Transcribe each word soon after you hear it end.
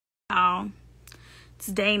It's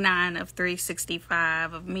day 9 of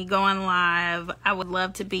 365 of me going live. I would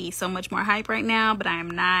love to be so much more hype right now, but I am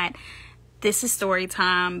not. This is story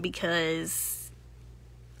time because,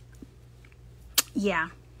 yeah.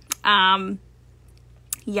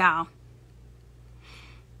 Y'all,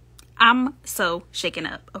 I'm so shaken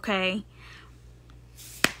up, okay?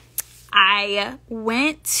 I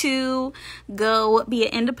went to go be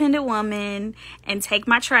an independent woman and take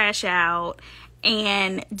my trash out.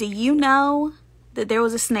 And do you know that there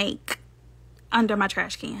was a snake under my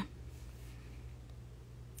trash can?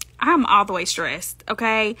 I'm all the way stressed,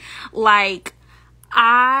 okay? Like,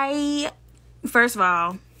 first of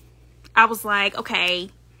all, I was like, okay,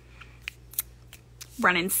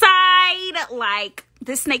 run inside. Like,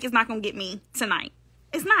 this snake is not gonna get me tonight.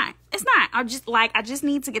 It's not. I just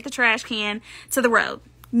need to get the trash can to the road.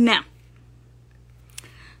 No.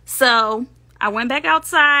 So I went back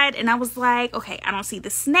outside and I was like, okay, I don't see the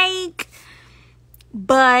snake,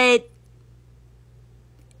 but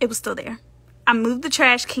it was still there. I moved the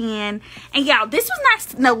trash can, and y'all, this was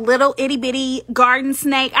not no little itty bitty garden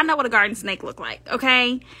snake. I know what a garden snake looked like,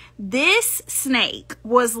 okay? This snake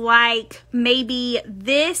was like maybe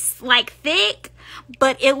this, like thick,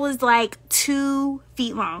 but it was like 2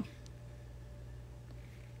 feet long.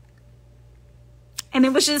 And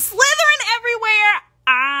it was just slithering everywhere.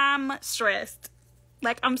 I'm stressed.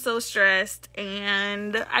 Like, I'm so stressed.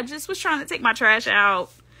 And I just was trying to take my trash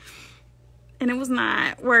out, and it was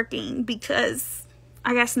not working because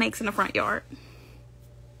I got snakes in the front yard.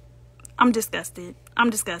 I'm disgusted.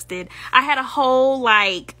 I had a whole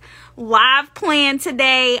like live plan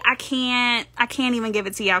today. I can't even give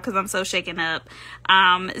it to y'all because I'm so shaken up.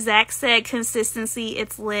 Zach said consistency,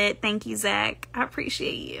 it's lit. Thank you, Zach. I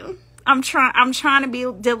appreciate you. I'm trying to be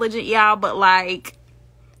diligent, y'all, but like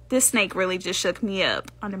this snake really just shook me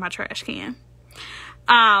up under my trash can.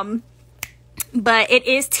 But it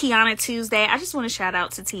is Tiana Tuesday. I just want to shout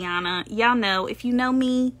out to Tiana. Y'all know, if you know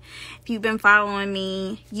me, if you've been following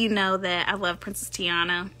me, you know that I love Princess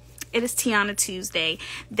Tiana. It is Tiana Tuesday.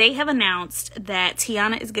 They have announced that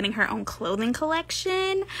Tiana is getting her own clothing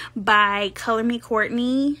collection by Color Me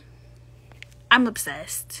Courtney. I'm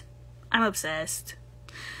obsessed.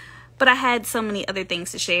 But I had so many other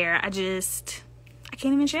things to share. I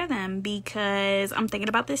can't even share them because I'm thinking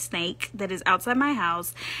about this snake that is outside my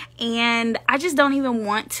house, and I just don't even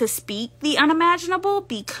want to speak the unimaginable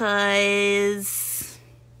because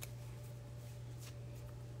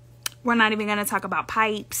we're not even going to talk about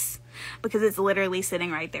pipes because it's literally sitting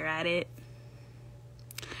right there at it.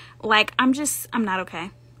 Like, I'm not okay.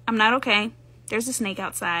 I'm not okay. There's a snake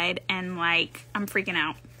outside, and like, I'm freaking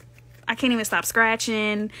out. I can't even stop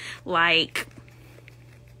scratching. Like,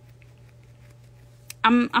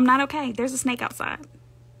 I'm not okay. There's a snake outside.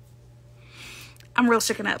 I'm real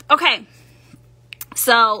shooken up. Okay.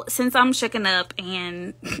 So since I'm shooken up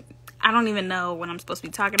and I don't even know what I'm supposed to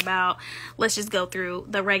be talking about, let's just go through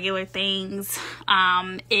the regular things.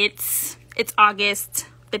 It's August,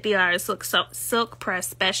 $50 silk press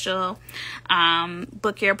special.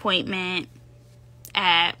 Book your appointment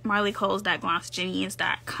at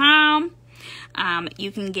marleycoles.glossgenius.com.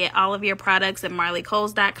 You can get all of your products at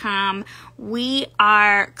marleycoles.com. We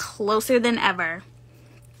are closer than ever.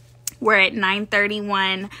 We're at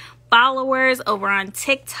 931 followers over on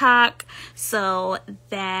TikTok, so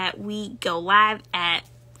that we go live at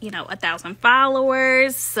 1,000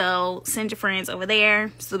 followers. So send your friends over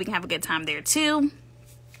there so we can have a good time there too.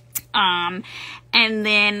 And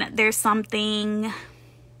then there's something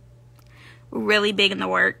really big in the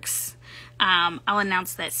works. I'll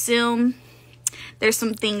announce that soon. There's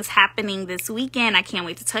some things happening this weekend. I can't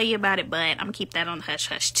wait to tell you about it, but I'm gonna keep that on the hush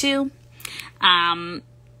hush too.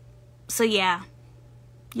 So yeah,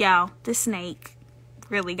 y'all, this snake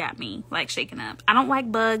really got me like shaken up. I don't like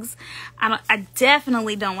bugs. I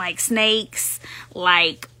definitely don't like snakes.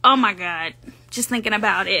 Like, oh my God, just thinking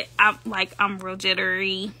about it, I'm real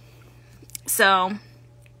jittery. So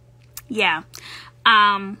yeah,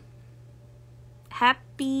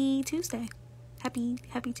 happy Tuesday.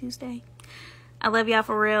 Happy Tuesday. I love y'all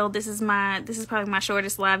for real. This is probably my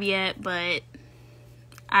shortest live yet, but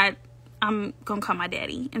I'm gonna call my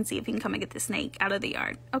daddy and see if he can come and get the snake out of the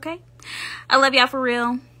yard. Okay? I love y'all for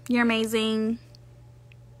real. You're amazing.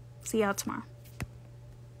 See y'all tomorrow.